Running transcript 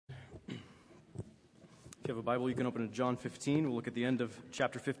If you have a Bible, you can open to John 15. We'll look at the end of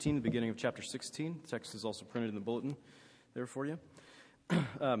chapter 15, the beginning of chapter 16. The text is also printed in the bulletin there for you.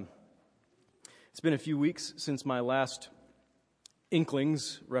 It's been a few weeks since my last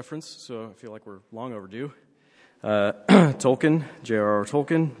Inklings reference, so I feel like we're long overdue. Tolkien, J.R.R.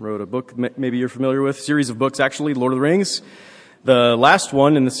 Tolkien, wrote a book maybe you're familiar with, series of books actually, Lord of the Rings. The last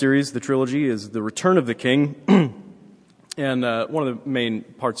one in the series, the trilogy, is The Return of the King. And one of the main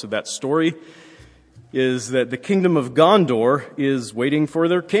parts of that story is that the kingdom of Gondor is waiting for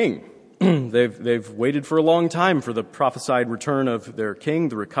their king. They've waited for a long time for the prophesied return of their king,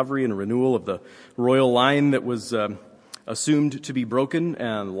 the recovery and renewal of the royal line that was assumed to be broken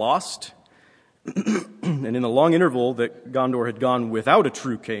and lost. And in the long interval that Gondor had gone without a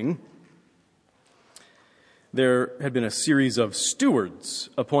true king, there had been a series of stewards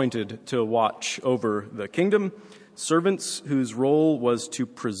appointed to watch over the kingdom, servants whose role was to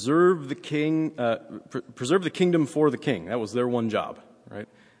preserve the kingdom for the king. That was their one job, right?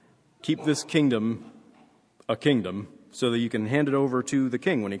 Keep this kingdom a kingdom so that you can hand it over to the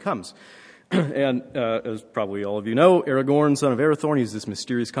king when he comes. And as probably all of you know, Aragorn, son of Arathorn, he's this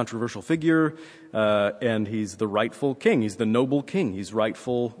mysterious, controversial figure, and he's the rightful king. He's the noble king. He's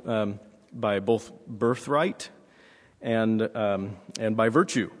rightful by both birthright and by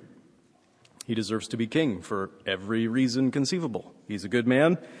virtue. He deserves to be king for every reason conceivable. He's a good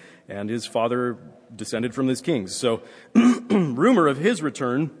man, and his father descended from these kings. So rumor of his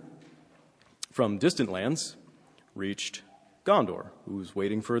return from distant lands reached Gondor, who was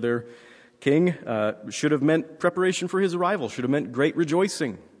waiting for their king. Should have meant preparation for his arrival, should have meant great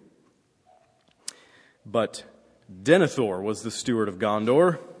rejoicing. But Denethor was the steward of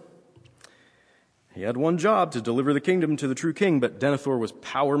Gondor. He had one job, to deliver the kingdom to the true king, but Denethor was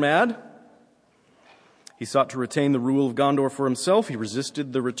power mad. He sought to retain the rule of Gondor for himself. He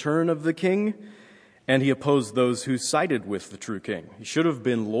resisted the return of the king, and he opposed those who sided with the true king. He should have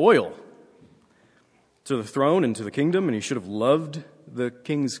been loyal to the throne and to the kingdom, and he should have loved the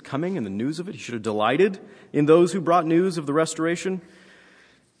king's coming and the news of it. He should have delighted in those who brought news of the restoration.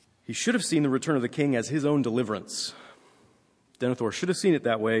 He should have seen the return of the king as his own deliverance. Denethor should have seen it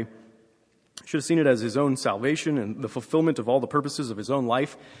that way. Should have seen it as his own salvation and the fulfillment of all the purposes of his own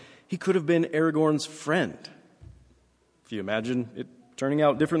life. He could have been Aragorn's friend. If you imagine it turning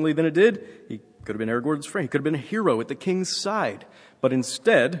out differently than it did, he could have been Aragorn's friend. He could have been a hero at the king's side. But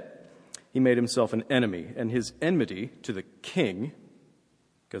instead, he made himself an enemy. And his enmity to the king,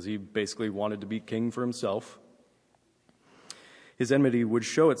 because he basically wanted to be king for himself, his enmity would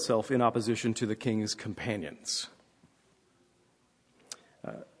show itself in opposition to the king's companions.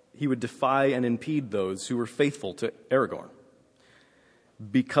 He would defy and impede those who were faithful to Aragorn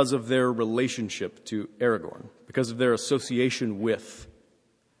because of their relationship to Aragorn, because of their association with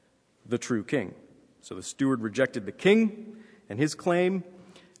the true king. So the steward rejected the king and his claim,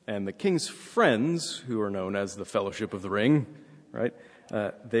 and the king's friends, who are known as the Fellowship of the Ring, right?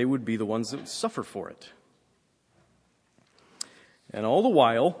 They would be the ones that would suffer for it. And all the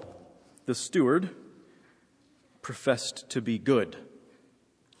while, the steward professed to be good,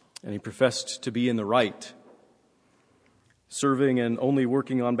 and he professed to be in the right, serving and only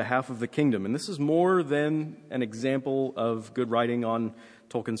working on behalf of the kingdom. And this is more than an example of good writing on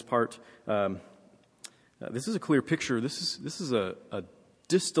Tolkien's part. This is a clear picture. This is a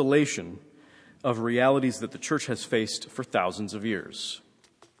distillation of realities that the church has faced for thousands of years.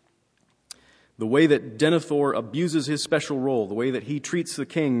 The way that Denethor abuses his special role, the way that he treats the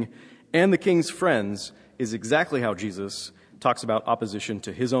king and the king's friends, is exactly how Jesus talks about opposition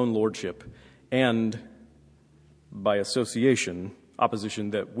to his own lordship and, by association, opposition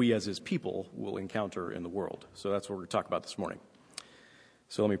that we as his people will encounter in the world. So that's what we're going to talk about this morning.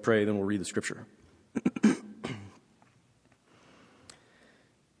 So let me pray, then we'll read the scripture.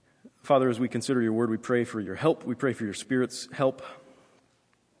 Father, as we consider your word, we pray for your help. We pray for your Spirit's help.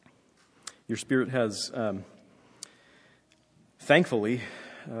 Your Spirit has, thankfully,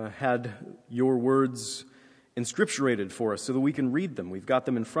 had your words inscripturated for us so that we can read them. We've got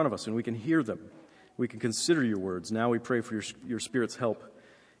them in front of us and we can hear them. We can consider your words. Now we pray for your Spirit's help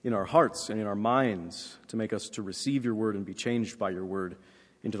in our hearts and in our minds to make us to receive your word and be changed by your word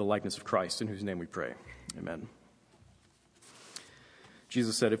into the likeness of Christ, in whose name we pray. Amen.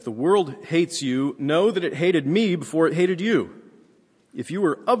 Jesus said, "If the world hates you, know that it hated me before it hated you. If you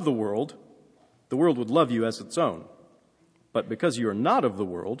were of the world would love you as its own. But because you are not of the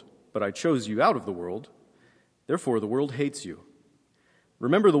world, but I chose you out of the world, therefore the world hates you.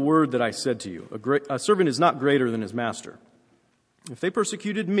 Remember the word that I said to you, a servant is not greater than his master. If they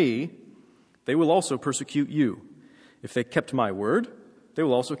persecuted me, they will also persecute you. If they kept my word, they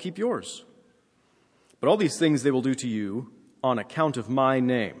will also keep yours. But all these things they will do to you on account of my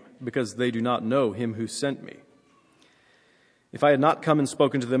name, because they do not know him who sent me. If I had not come and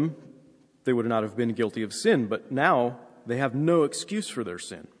spoken to them, they would not have been guilty of sin, but now they have no excuse for their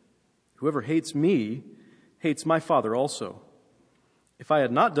sin. Whoever hates me hates my Father also. If I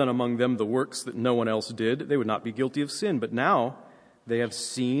had not done among them the works that no one else did, they would not be guilty of sin, but now they have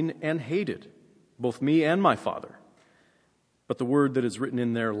seen and hated both me and my Father. But the word that is written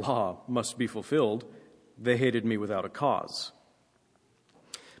in their law must be fulfilled. They hated me without a cause.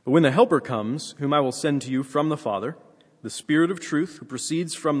 But when the Helper comes, whom I will send to you from the Father, the Spirit of truth who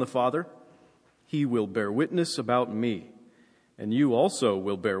proceeds from the Father, he will bear witness about me. And you also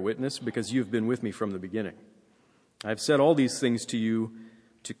will bear witness, because you have been with me from the beginning. I have said all these things to you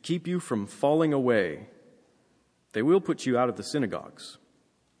to keep you from falling away. They will put you out of the synagogues.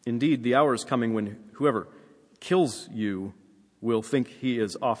 Indeed, the hour is coming when whoever kills you will think he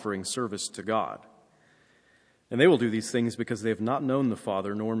is offering service to God. And they will do these things because they have not known the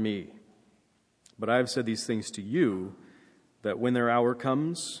Father nor me. But I have said these things to you, that when their hour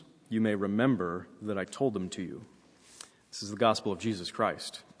comes, you may remember that I told them to you. This is the gospel of Jesus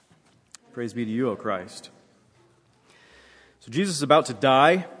Christ. Praise be to you, O Christ. So Jesus is about to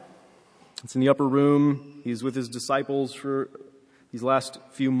die. It's in the upper room. He's with his disciples for these last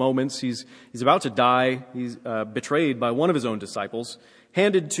few moments. He's about to die. He's betrayed by one of his own disciples,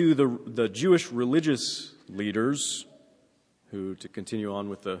 handed to the Jewish religious leaders, who, to continue on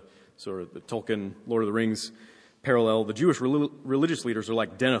with the sort of the Tolkien Lord of the Rings parallel, the Jewish religious leaders are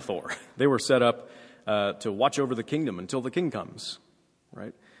like Denethor. They were set up to watch over the kingdom until the king comes,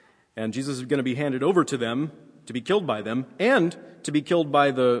 right? And Jesus is going to be handed over to them to be killed by them, and to be killed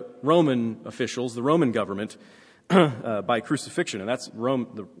by the Roman officials, the Roman government, by crucifixion. And that's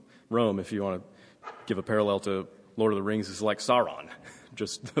Rome, if you want to give a parallel to Lord of the Rings, is like Sauron.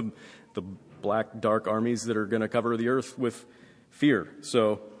 Just the black, dark armies that are going to cover the earth with fear.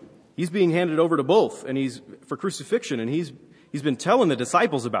 So he's being handed over to both, and he's for crucifixion, and he's been telling the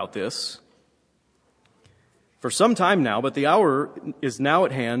disciples about this for some time now, but the hour is now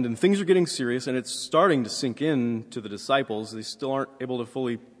at hand, and things are getting serious, and it's starting to sink in to the disciples. They still aren't able to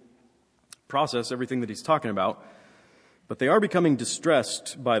fully process everything that he's talking about, but they are becoming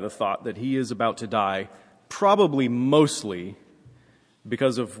distressed by the thought that he is about to die, probably mostly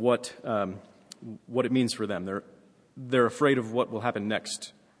because of what it means for them. They're afraid of what will happen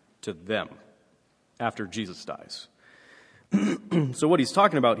next to them after Jesus dies. So what he's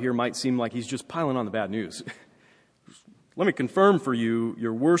talking about here might seem like he's just piling on the bad news. Let me confirm for you,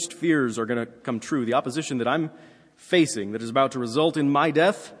 your worst fears are going to come true. The opposition that I'm facing that is about to result in my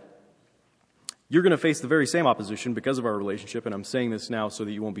death, you're going to face the very same opposition because of our relationship, and I'm saying this now so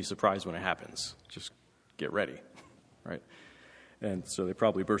that you won't be surprised when it happens. Just get ready, right? And so they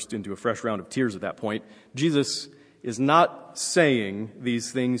probably burst into a fresh round of tears at that point. Jesus is not saying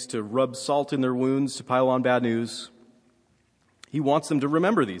these things to rub salt in their wounds, to pile on bad news. He wants them to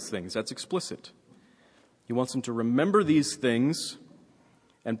remember these things. That's explicit. He wants them to remember these things.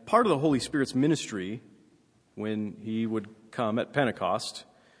 And part of the Holy Spirit's ministry, when he would come at Pentecost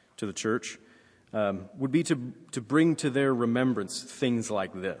to the church, would be to bring to their remembrance things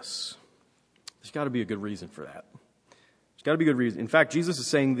like this. There's got to be a good reason for that. There's got to be a good reason. In fact, Jesus is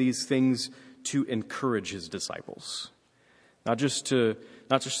saying these things to encourage his disciples, not just so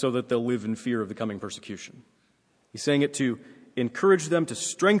that they'll live in fear of the coming persecution. He's saying it to encourage them, to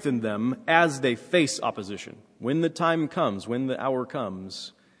strengthen them as they face opposition, when the time comes, when the hour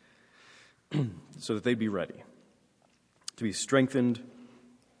comes, so that they'd be ready to be strengthened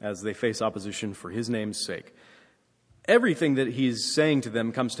as they face opposition for his name's sake. Everything that he's saying to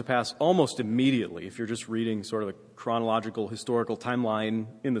them comes to pass almost immediately. If you're just reading sort of the chronological, historical timeline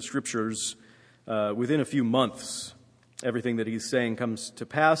in the scriptures, within a few months, everything that he's saying comes to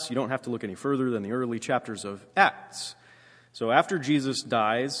pass. You don't have to look any further than the early chapters of Acts. So after Jesus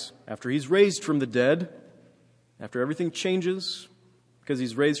dies, after he's raised from the dead, after everything changes, because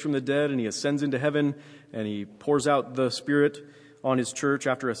he's raised from the dead and he ascends into heaven and he pours out the Spirit on his church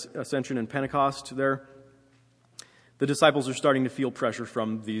after ascension and Pentecost there, the disciples are starting to feel pressure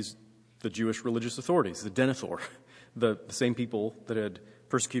from the Jewish religious authorities, the Denethor, the same people that had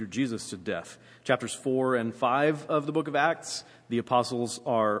persecuted Jesus to death. Chapters 4 and 5 of the book of Acts, the apostles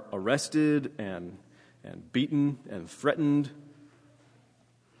are arrested and beaten and threatened.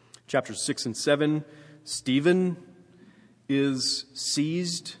 Chapters 6 and 7, Stephen is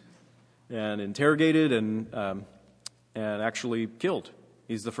seized and interrogated and actually killed.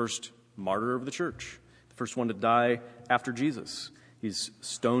 He's the first martyr of the church, the first one to die after Jesus. He's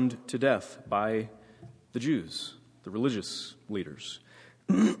stoned to death by the Jews, the religious leaders.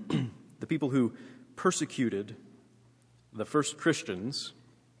 The people who persecuted the first Christians,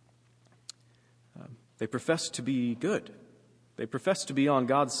 they professed to be good. They professed to be on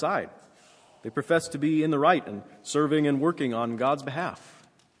God's side. They professed to be in the right and serving and working on God's behalf.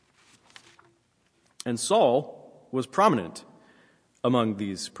 And Saul was prominent among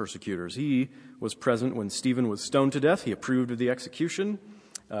these persecutors. He was present when Stephen was stoned to death. He approved of the execution.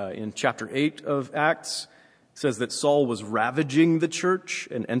 In chapter 8 of Acts, it says that Saul was ravaging the church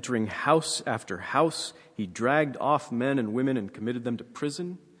and entering house after house. He dragged off men and women and committed them to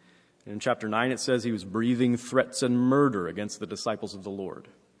prison. And in chapter 9, it says he was breathing threats and murder against the disciples of the Lord.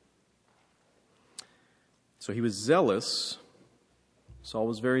 So he was zealous. Saul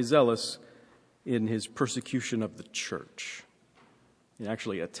was very zealous in his persecution of the church, in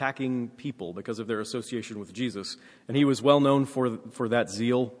actually attacking people because of their association with Jesus. And he was well known for that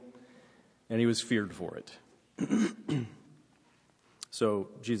zeal, and he was feared for it. So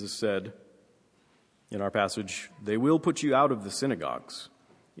Jesus said in our passage, "They will put you out of the synagogues.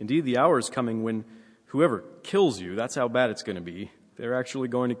 Indeed, the hour is coming when whoever kills you," that's how bad it's going to be, they're actually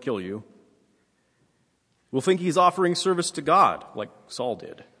going to kill you, "will think he's offering service to God, like Saul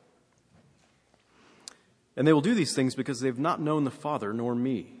did. And they will do these things because they've not known the Father nor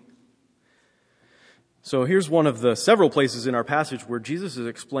me." So here's one of the several places in our passage where Jesus is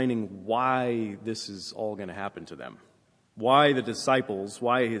explaining why this is all going to happen to them. Why the disciples,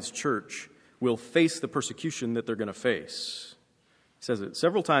 why his church will face the persecution that they're going to face. He says it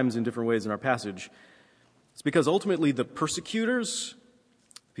several times in different ways in our passage. It's because ultimately the persecutors,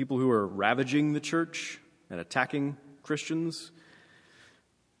 people who are ravaging the church and attacking Christians,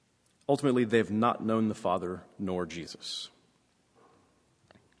 ultimately they've not known the Father nor Jesus.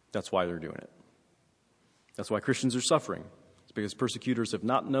 That's why they're doing it. That's why Christians are suffering. It's because persecutors have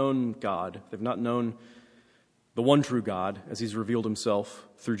not known God. They've not known the one true God as he's revealed himself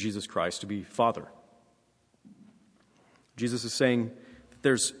through Jesus Christ to be Father. Jesus is saying that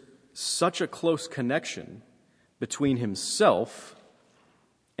there's such a close connection between himself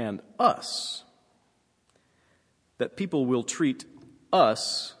and us that people will treat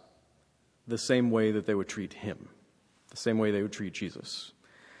us the same way that they would treat him, the same way they would treat Jesus.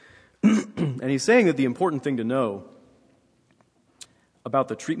 And he's saying that the important thing to know about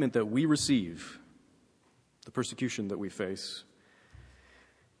the treatment that we receive, the persecution that we face,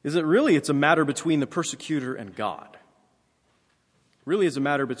 is that really it's a matter between the persecutor and God. Really is a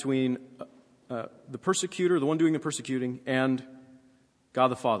matter between the persecutor, the one doing the persecuting, and God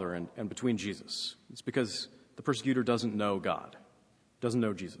the Father, and between Jesus. It's because the persecutor doesn't know God, doesn't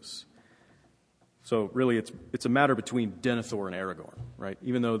know Jesus. So really it's a matter between Denethor and Aragorn, right?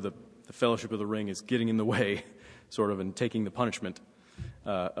 Even though the Fellowship of the Ring is getting in the way, sort of, and taking the punishment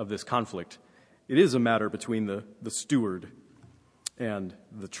of this conflict, it is a matter between the steward and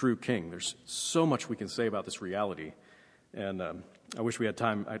the true king. There's so much we can say about this reality. And I wish we had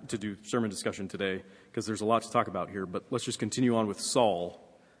time to do sermon discussion today, because there's a lot to talk about here. But let's just continue on with Saul.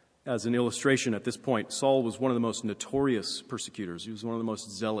 As an illustration at this point, Saul was one of the most notorious persecutors. He was one of the most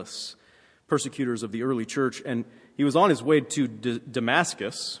zealous persecutors of the early church. And he was on his way to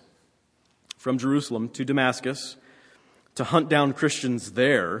Damascus, from Jerusalem to Damascus, to hunt down Christians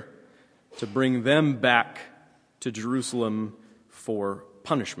there, to bring them back to Jerusalem for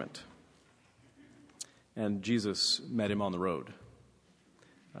punishment. And Jesus met him on the road.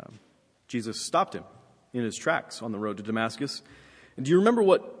 Jesus stopped him in his tracks on the road to Damascus. And do you remember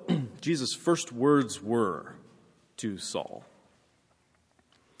what Jesus' first words were to Saul?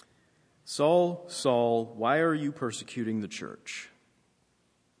 "Saul, Saul, why are you persecuting the church?"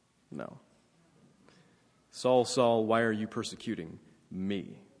 No. "Saul, Saul, why are you persecuting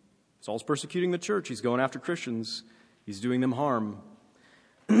me?" Saul's persecuting the church. He's going after Christians. He's doing them harm.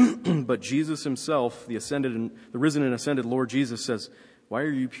 But Jesus himself, the risen and ascended Lord Jesus, says, "Why are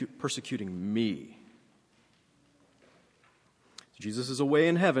you persecuting me?" Jesus is away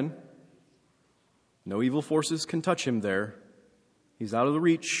in heaven. No evil forces can touch him there. He's out of the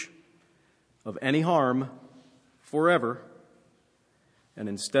reach of any harm forever. And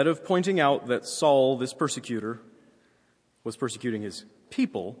instead of pointing out that Saul, this persecutor, was persecuting his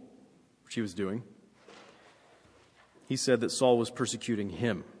people, which he was doing, he said that Saul was persecuting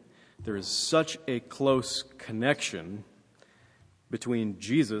him. There is such a close connection between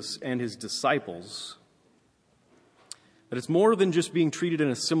Jesus and his disciples that it's more than just being treated in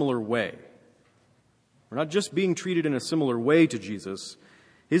a similar way. We're not just being treated in a similar way to Jesus.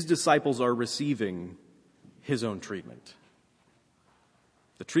 His disciples are receiving his own treatment.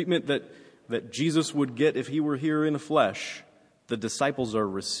 The treatment that Jesus would get if he were here in the flesh, the disciples are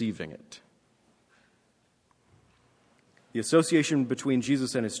receiving it. The association between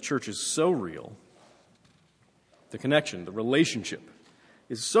Jesus and his church is so real The connection, the relationship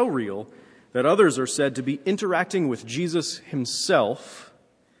is so real that others are said to be interacting with Jesus himself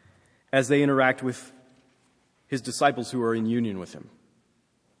as they interact with his disciples who are in union with him,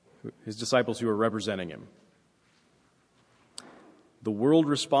 his disciples who are representing him. The world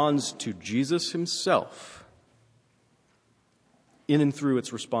responds to Jesus himself in and through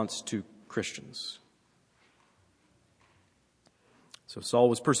its response to Christians. So Saul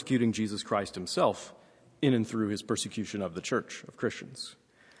was persecuting Jesus Christ himself in and through his persecution of the church, of Christians.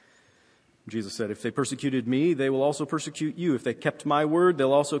 Jesus said, if they persecuted me, they will also persecute you. If they kept my word,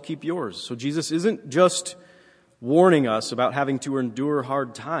 they'll also keep yours. So Jesus isn't just warning us about having to endure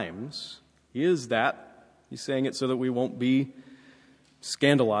hard times. He is that. He's saying it so that we won't be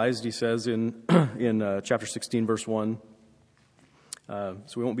scandalized, he says in chapter 16, verse 1. So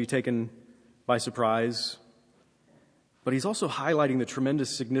we won't be taken by surprise. But he's also highlighting the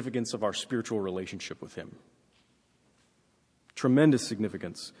tremendous significance of our spiritual relationship with him. Tremendous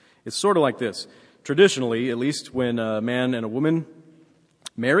significance. It's sort of like this. Traditionally, at least when a man and a woman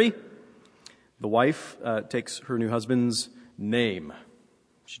marry, the wife takes her new husband's name.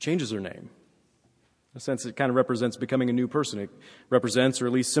 She changes her name. In a sense, it kind of represents becoming a new person. It represents, or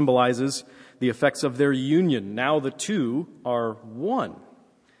at least symbolizes, the effects of their union. Now the two are one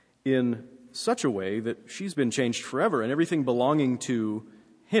in such a way that she's been changed forever, and everything belonging to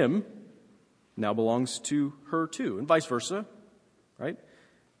him now belongs to her too, and vice versa, right?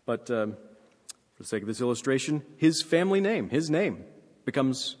 But for the sake of this illustration, his family name, his name,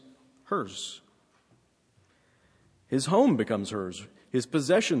 becomes hers. His home becomes hers. His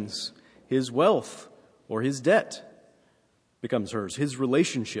possessions, his wealth, or his debt becomes hers. His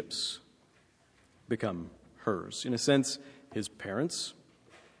relationships become hers. In a sense, his parents,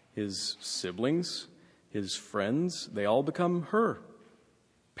 his siblings, his friends, they all become her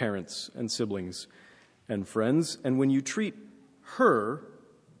parents and siblings and friends. And when you treat her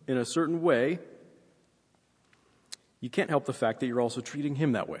in a certain way, you can't help the fact that you're also treating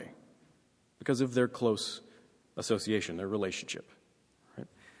him that way because of their close association, their relationship. Right?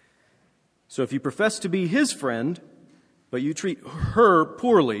 So if you profess to be his friend, but you treat her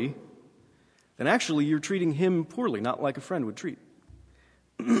poorly, then actually you're treating him poorly, not like a friend would treat.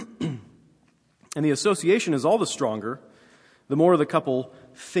 And the association is all the stronger the more the couple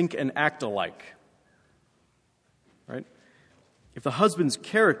think and act alike. Right? If the husband's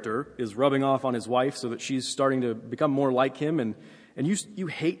character is rubbing off on his wife so that she's starting to become more like him, and you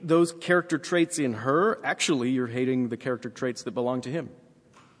hate those character traits in her, actually you're hating the character traits that belong to him.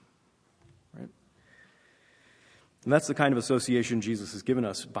 Right? And that's the kind of association Jesus has given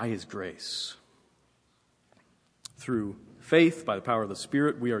us by his grace. Through faith, by the power of the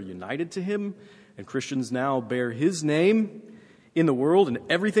Spirit, we are united to him, and Christians now bear his name in the world, and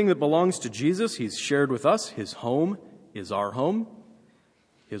everything that belongs to Jesus he's shared with us. His home is our home.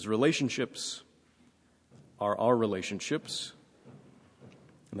 His relationships are our relationships.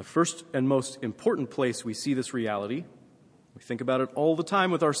 And the first and most important place we see this reality, we think about it all the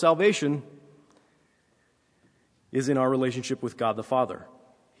time with our salvation, is in our relationship with God the Father.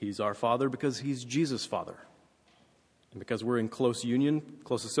 He's our Father because he's Jesus' Father. And because we're in close union,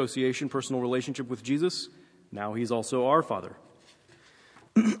 close association, personal relationship with Jesus, now he's also our Father.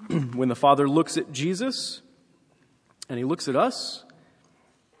 When the Father looks at Jesus and he looks at us,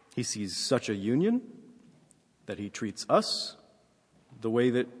 he sees such a union that he treats us the way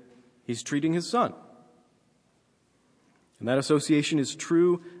that he's treating his Son. And that association is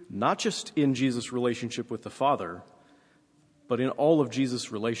true not just in Jesus' relationship with the Father, but in all of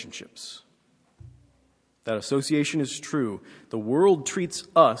Jesus' relationships. That association is true. The world treats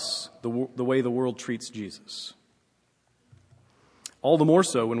us the way the world treats Jesus. All the more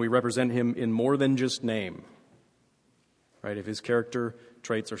so when we represent him in more than just name. Right? If his character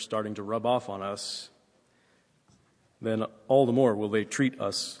traits are starting to rub off on us, then all the more will they treat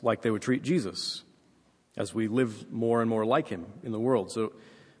us like they would treat Jesus as we live more and more like him in the world. So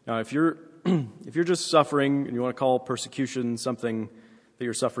now if you're just suffering and you want to call persecution something that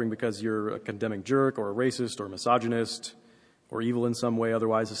you're suffering because you're a condemning jerk or a racist or a misogynist or evil in some way,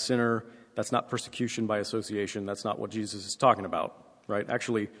 otherwise a sinner, that's not persecution by association. That's not what Jesus is talking about, right?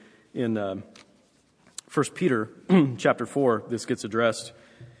 Actually, in 1 Peter chapter 4, this gets addressed,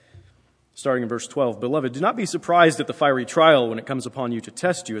 starting in verse 12. Beloved, do not be surprised at the fiery trial when it comes upon you to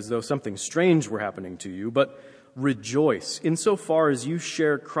test you as though something strange were happening to you, but rejoice insofar as you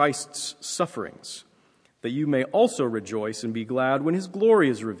share Christ's sufferings, that you may also rejoice and be glad when his glory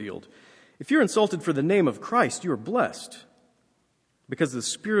is revealed. If you're insulted for the name of Christ, you are blessed, because the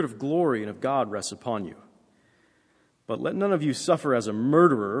Spirit of glory and of God rests upon you. But let none of you suffer as a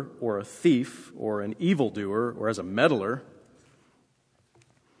murderer or a thief or an evildoer or as a meddler.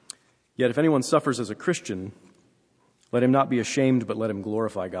 Yet if anyone suffers as a Christian, let him not be ashamed, but let him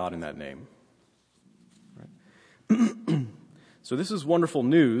glorify God in that name. Right? So this is wonderful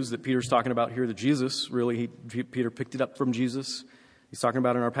news that Peter's talking about here, that Jesus, Peter picked it up from Jesus. He's talking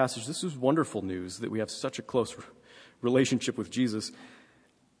about in our passage. This is wonderful news that we have such a close relationship with Jesus.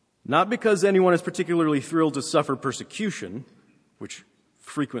 Not because anyone is particularly thrilled to suffer persecution, which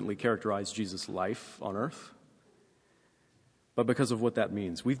frequently characterized Jesus' life on earth, but because of what that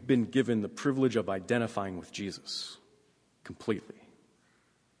means. We've been given the privilege of identifying with Jesus completely.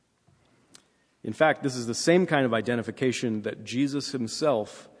 In fact, this is the same kind of identification that Jesus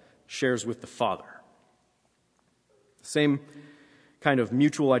himself shares with the Father. Same kind of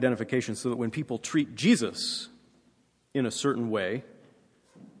mutual identification, so that when people treat Jesus in a certain way,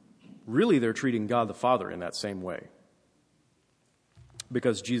 really they're treating God the Father in that same way.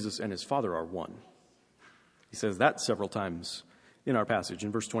 Because Jesus and his Father are one. He says that several times in our passage.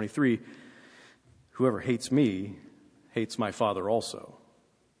 In verse 23, whoever hates me hates my Father also.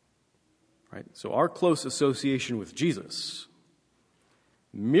 Right? So our close association with Jesus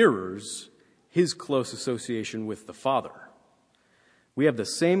mirrors his close association with the Father. We have the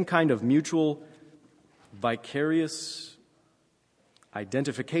same kind of mutual, vicarious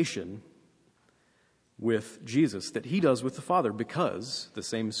identification with Jesus that he does with the Father, because the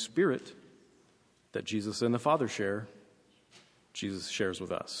same Spirit that Jesus and the Father share, Jesus shares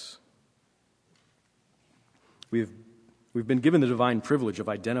with us. We've been given the divine privilege of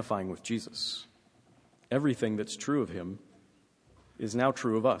identifying with Jesus. Everything that's true of him is now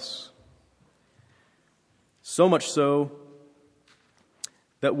true of us. So much so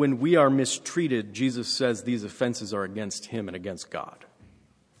that when we are mistreated, Jesus says these offenses are against him and against God.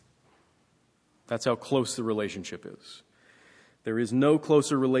 That's how close the relationship is. There is no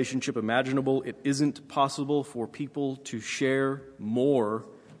closer relationship imaginable. It isn't possible for people to share more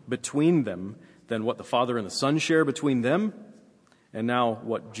between them than what the Father and the Son share between them, and now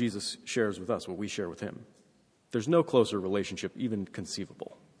what Jesus shares with us, what we share with him. There's no closer relationship even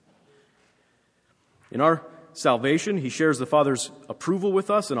conceivable. In our salvation, he shares the Father's approval with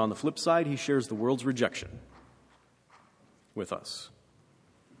us, and on the flip side, he shares the world's rejection with us.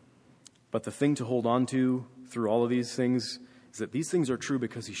 But the thing to hold on to through all of these things is that these things are true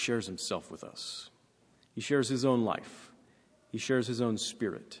because he shares himself with us. He shares his own life. He shares his own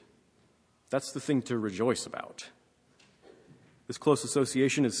Spirit. That's the thing to rejoice about. This close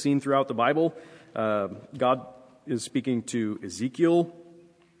association is seen throughout the Bible. God is speaking to Ezekiel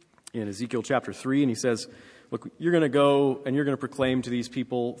in Ezekiel chapter 3, and he says, look, you're going to go and you're going to proclaim to these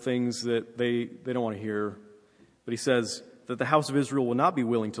people things that they don't want to hear. But he says that the house of Israel will not be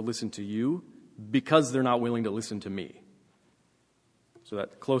willing to listen to you because they're not willing to listen to me. So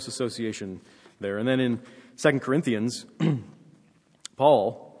that close association there. And then in 2 Corinthians,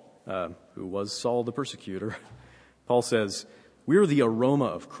 Paul, who was Saul the persecutor, Paul says, we're the aroma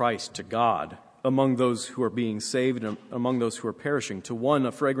of Christ to God among those who are being saved and among those who are perishing. To one,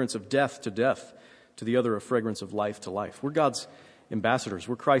 a fragrance of death to death, to the other, a fragrance of life to life. We're God's ambassadors.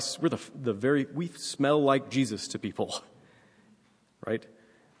 We're Christ's, we smell like Jesus to people, right?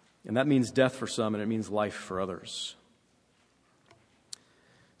 And that means death for some, and it means life for others.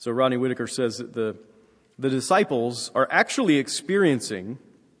 So Rodney Whitaker says that the disciples are actually experiencing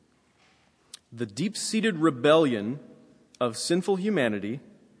the deep-seated rebellion of sinful humanity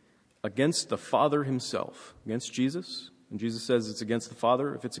against the Father himself, against Jesus. And Jesus says it's against the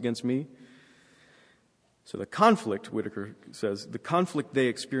Father if it's against me. So the conflict, Whitaker says, the conflict they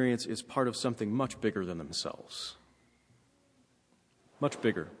experience is part of something much bigger than themselves. Much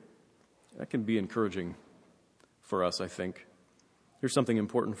bigger. That can be encouraging for us, I think. Here's something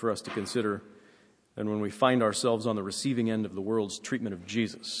important for us to consider. And when we find ourselves on the receiving end of the world's treatment of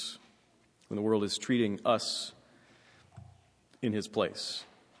Jesus, when the world is treating us in his place.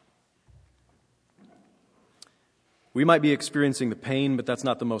 We might be experiencing the pain, but that's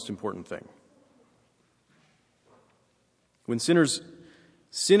not the most important thing. When sinners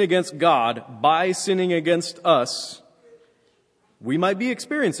sin against God by sinning against us, we might be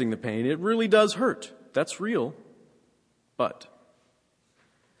experiencing the pain. It really does hurt. That's real. But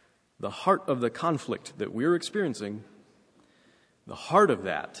the heart of the conflict that we're experiencing, the heart of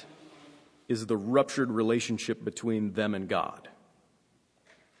that is the ruptured relationship between them and God.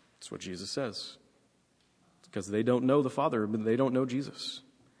 That's what Jesus says. It's because they don't know the Father, but they don't know Jesus.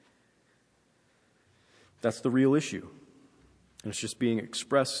 That's the real issue. And it's just being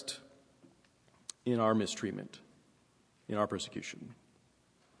expressed in our mistreatment, in our persecution.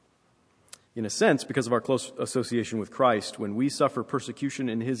 In a sense, because of our close association with Christ, when we suffer persecution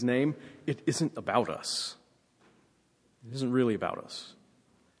in his name, it isn't about us. It isn't really about us.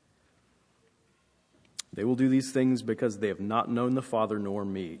 They will do these things because they have not known the Father nor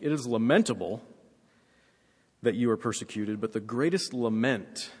me. It is lamentable that you are persecuted, but the greatest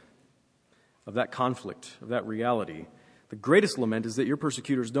lament of that conflict, of that reality, the greatest lament is that your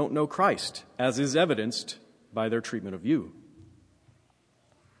persecutors don't know Christ, as is evidenced by their treatment of you.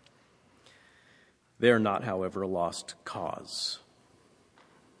 They are not, however, a lost cause.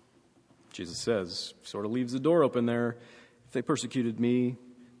 Jesus says, sort of leaves the door open there. If they persecuted me,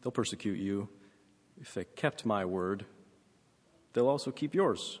 they'll persecute you. If they kept my word, they'll also keep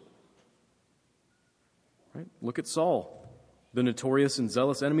yours. Right? Look at Saul, the notorious and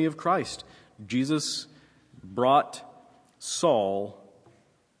zealous enemy of Christ. Jesus brought Saul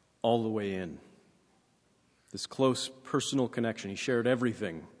all the way in. This close personal connection. He shared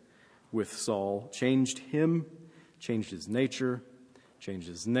everything with Saul, changed him, changed his nature, changed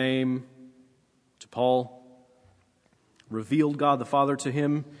his name to Paul, revealed God the Father to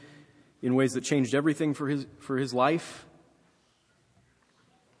him in ways that changed everything for his life,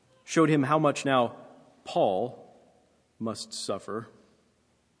 showed him how much now Paul must suffer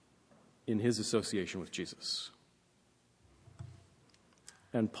in his association with Jesus.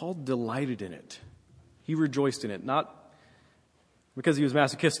 And Paul delighted in it. He rejoiced in it, not because he was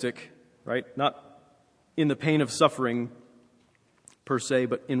masochistic, right? Not in the pain of suffering per se,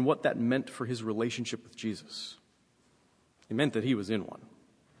 but in what that meant for his relationship with Jesus. It meant that he was in one.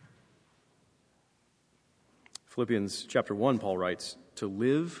 Philippians chapter 1, Paul writes, "To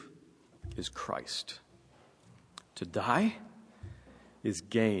live is Christ. To die is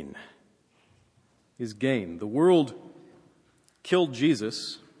gain." Is gain. The world killed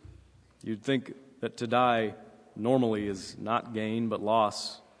Jesus. You'd think that to die normally is not gain but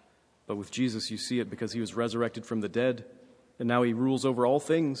loss. But with Jesus you see it because he was resurrected from the dead. And now he rules over all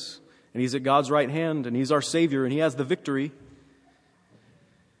things. And he's at God's right hand. And he's our Savior. And he has the victory.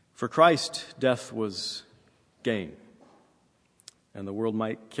 For Christ, death was gain. And the world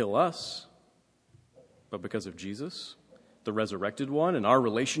might kill us. But because of Jesus, the resurrected one, and our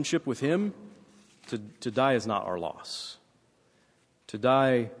relationship with him, to die is not our loss. To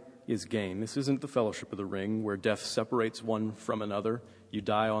die is gain. This isn't the fellowship of the ring where death separates one from another. You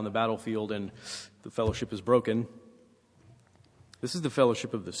die on the battlefield and the fellowship is broken. This is the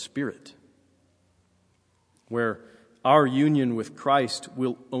fellowship of the Spirit, where our union with Christ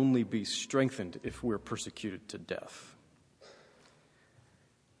will only be strengthened if we're persecuted to death.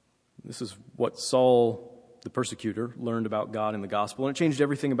 This is what Saul, the persecutor, learned about God in the gospel, and it changed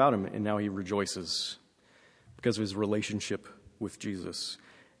everything about him, and now he rejoices because of his relationship with Jesus.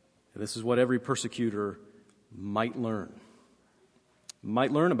 And this is what every persecutor might learn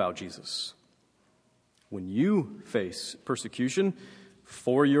about Jesus. When you face persecution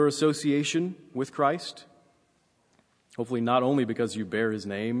for your association with Christ, hopefully not only because you bear his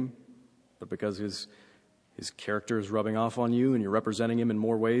name, but because his character is rubbing off on you and you're representing him in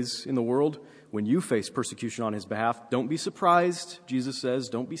more ways in the world. When you face persecution on his behalf, don't be surprised, Jesus says.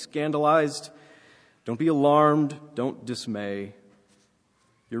 Don't be scandalized. Don't be alarmed. Don't dismay.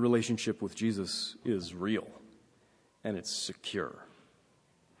 Your relationship with Jesus is real and it's secure.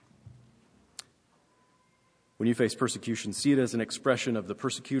 When you face persecution, see it as an expression of the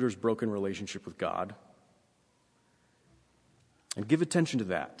persecutor's broken relationship with God. And give attention to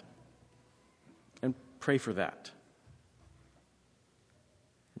that. And pray for that.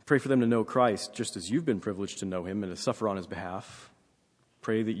 Pray for them to know Christ just as you've been privileged to know him and to suffer on his behalf.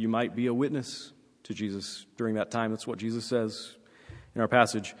 Pray that you might be a witness to Jesus during that time. That's what Jesus says in our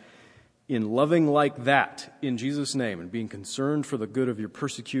passage. In loving like that in Jesus' name and being concerned for the good of your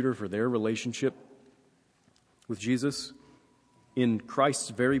persecutor, for their relationship with Jesus, in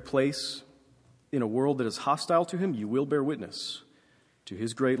Christ's very place, in a world that is hostile to him, you will bear witness to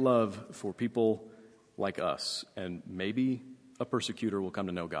his great love for people like us. And maybe a persecutor will come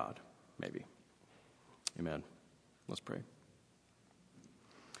to know God. Maybe. Amen. Let's pray.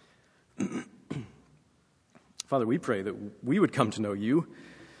 Father, we pray that we would come to know you,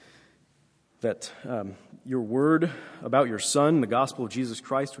 that your word about your Son, the gospel of Jesus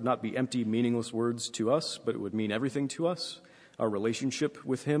Christ, would not be empty, meaningless words to us, but it would mean everything to us. Our relationship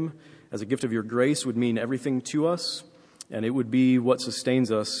with him as a gift of your grace would mean everything to us, and it would be what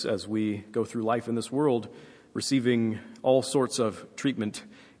sustains us as we go through life in this world, receiving all sorts of treatment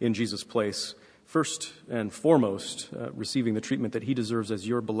in Jesus' place. First and foremost, receiving the treatment that he deserves as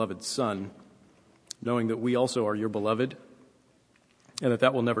your beloved Son, knowing that we also are your beloved, and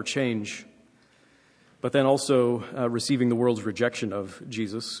that will never change. but then also receiving the world's rejection of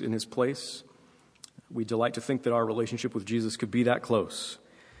Jesus in his place. We delight to think that our relationship with Jesus could be that close.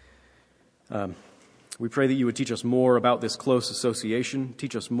 We pray that you would teach us more about this close association,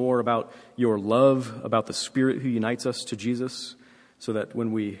 teach us more about your love, about the Spirit who unites us to Jesus, so that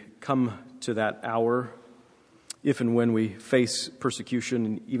when we come to that hour, if and when we face persecution,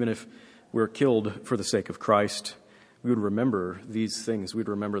 and even if we're killed for the sake of Christ, we would remember these things. We'd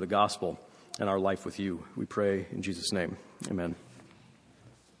remember the gospel and our life with you. We pray in Jesus' name. Amen.